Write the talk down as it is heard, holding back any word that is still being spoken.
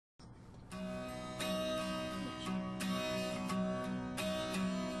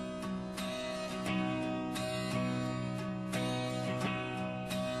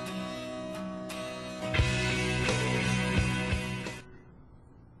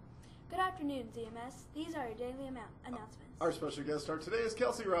afternoon, ZMS. These are your daily announcements. Our special guest star today is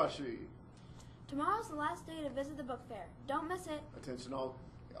Kelsey Rashi. Tomorrow's the last day to visit the book fair. Don't miss it. Attention all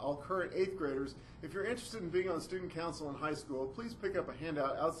current 8th graders. If you're interested in being on student council in high school, please pick up a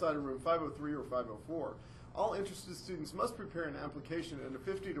handout outside of room 503 or 504. All interested students must prepare an application and a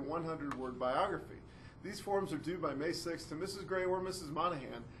 50 to 100 word biography. These forms are due by May 6th to Mrs. Gray or Mrs.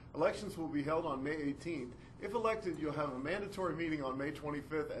 Monahan. Elections will be held on May 18th. If elected, you'll have a mandatory meeting on May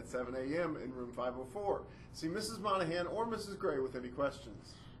 25th at 7 a.m. in room 504. See Mrs. Monahan or Mrs. Gray with any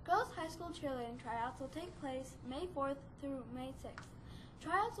questions. Girls High School cheerleading tryouts will take place May 4th through May 6th.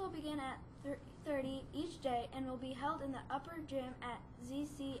 Tryouts will begin at 3:30 each day and will be held in the upper gym at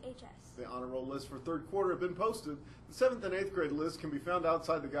ZCHS. The honor roll lists for third quarter have been posted. The 7th and 8th grade list can be found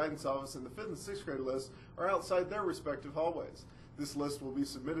outside the guidance office, and the 5th and 6th grade lists are outside their respective hallways. This list will be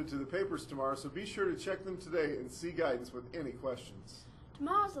submitted to the papers tomorrow, so be sure to check them today and see guidance with any questions.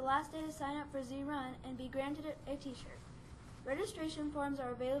 Tomorrow is the last day to sign up for Z-Run and be granted a t-shirt. Registration forms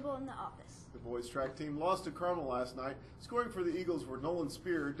are available in the office. The boys track team lost to Carmel last night. Scoring for the Eagles were Nolan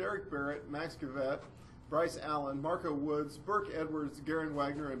Spear, Derek Barrett, Max Gavette, Bryce Allen, Marco Woods, Burke Edwards, Garen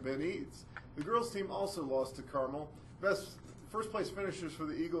Wagner, and Ben Eads. The girls team also lost to Carmel. First place finishers for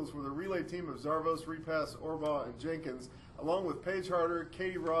the Eagles were the relay team of Zarvos, Repass, Orbaugh, and Jenkins, along with Paige Harder,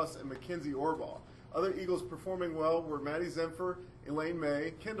 Katie Ross, and Mackenzie Orbaugh. Other Eagles performing well were Maddie Zempher, Elaine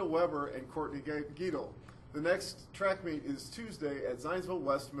May, Kendall Weber, and Courtney Giedel. The next track meet is Tuesday at Zionsville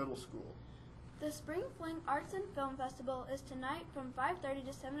West Middle School. The Spring Fling Arts and Film Festival is tonight from 5:30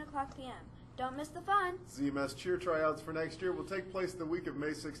 to 7 o'clock p.m. Don't miss the fun. ZMS cheer tryouts for next year will take place the week of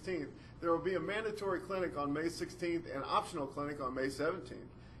May 16th. There will be a mandatory clinic on May 16th and optional clinic on May 17th.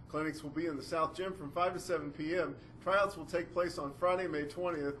 Clinics will be in the South Gym from 5 to 7 p.m. Tryouts will take place on Friday, May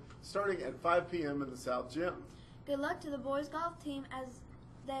 20th, starting at 5 p.m. in the South Gym. Good luck to the boys golf team as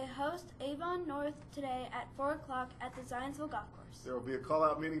they host Avon North today at 4 o'clock at the Zionsville Golf Course. There will be a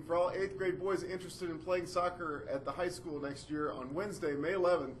call-out meeting for all 8th grade boys interested in playing soccer at the high school next year on Wednesday, May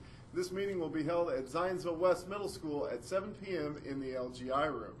 11th. This meeting will be held at Zionsville West Middle School at 7 p.m. in the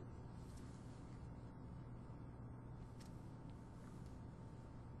LGI room.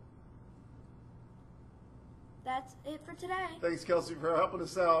 That's it for today. Thanks, Kelsey, for helping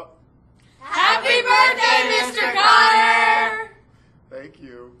us out. Happy birthday, Mr. Connor! Thank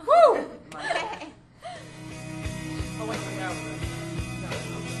you. Woo! Oh, wait, no.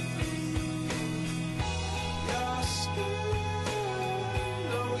 Your skin,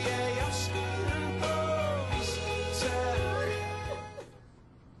 oh yeah, your skin.